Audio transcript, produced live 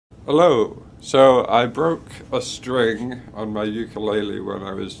Hello. So I broke a string on my ukulele when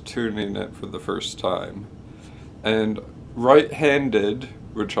I was tuning it for the first time. And right-handed,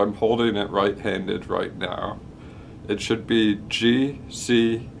 which I'm holding it right-handed right now, it should be G,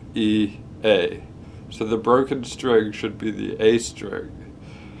 C, E, A. So the broken string should be the A string.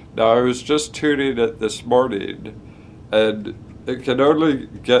 Now I was just tuning it this morning, and it can only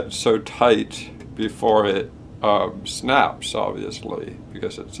get so tight before it snaps, obviously,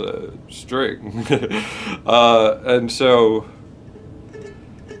 because it's a string. And so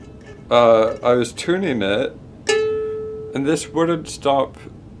I was tuning it, and this wouldn't stop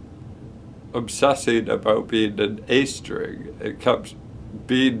obsessing about being an A string. It kept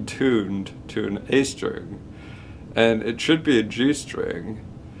being tuned to an A string, and it should be a G string.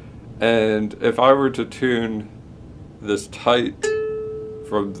 And if I were to tune this tight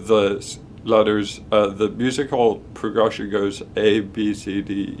from the letters, the musical progression goes A, B, C,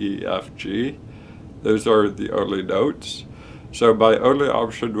 D, E, F, G. Those are the only notes. So my only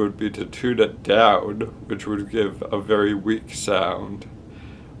option would be to tune it down, which would give a very weak sound,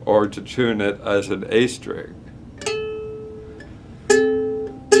 or to tune it as an A string.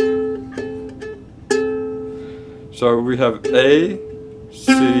 So we have A,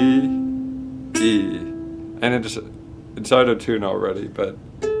 C, E, and it's out of tune already, but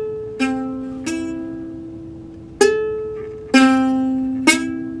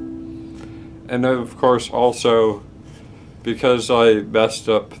and then of course also, because I messed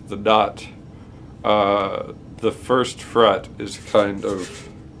up the knot, the first fret is kind of,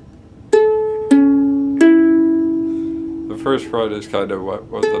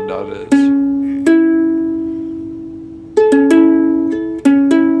 what the nut is.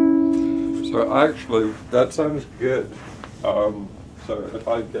 So actually, that sounds good. So if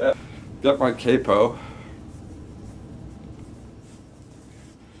I get my capo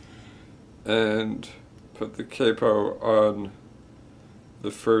and put the capo on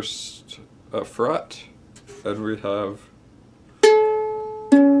the first fret, and we have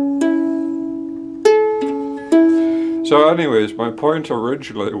so anyways, my point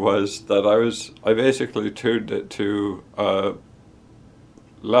originally was that I basically tuned it to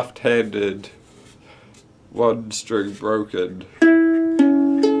left-handed, one string broken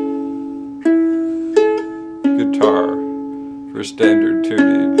guitar for standard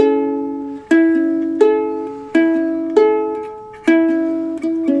tuning.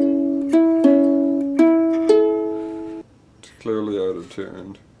 It's clearly out of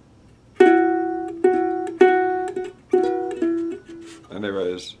tune.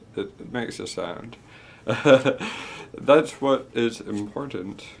 Anyways, it makes a sound. That's what is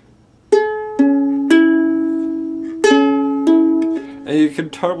important. And you can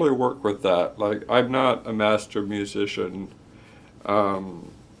totally work with that. Like, I'm not a master musician,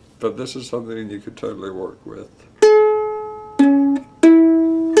 but this is something you could totally work with.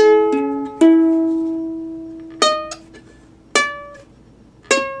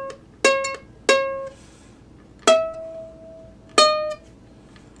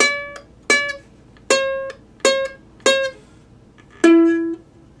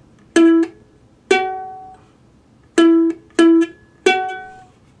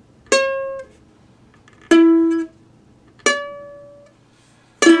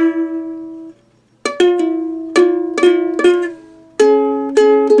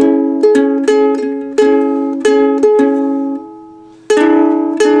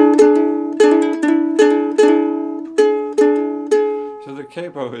 The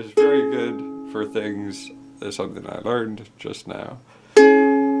capo is very good for things. There's something I learned just now.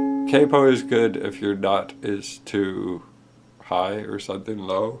 Capo is good if your nut is too high or something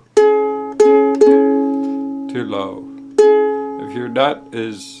low. Too low. If your nut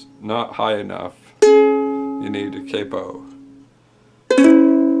is not high enough, you need a capo.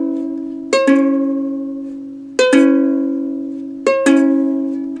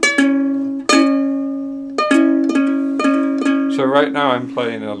 So right now I'm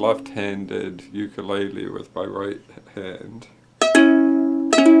playing a left-handed ukulele with my right hand.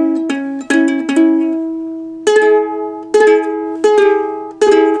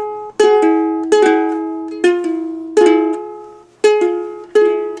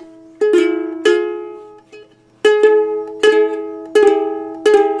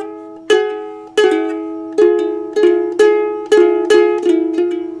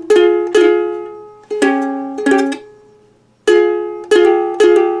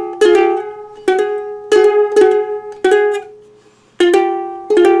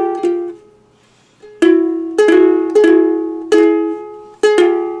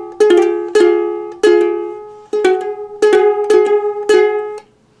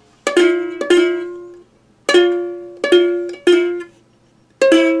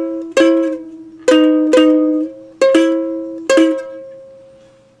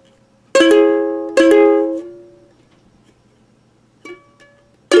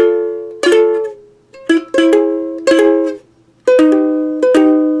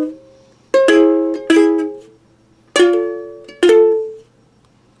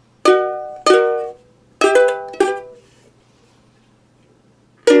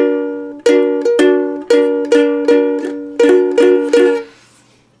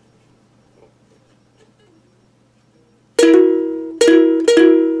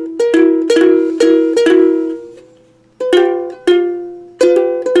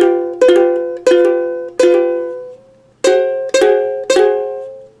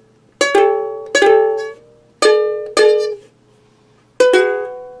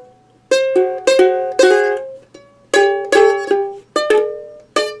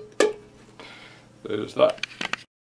 There's that.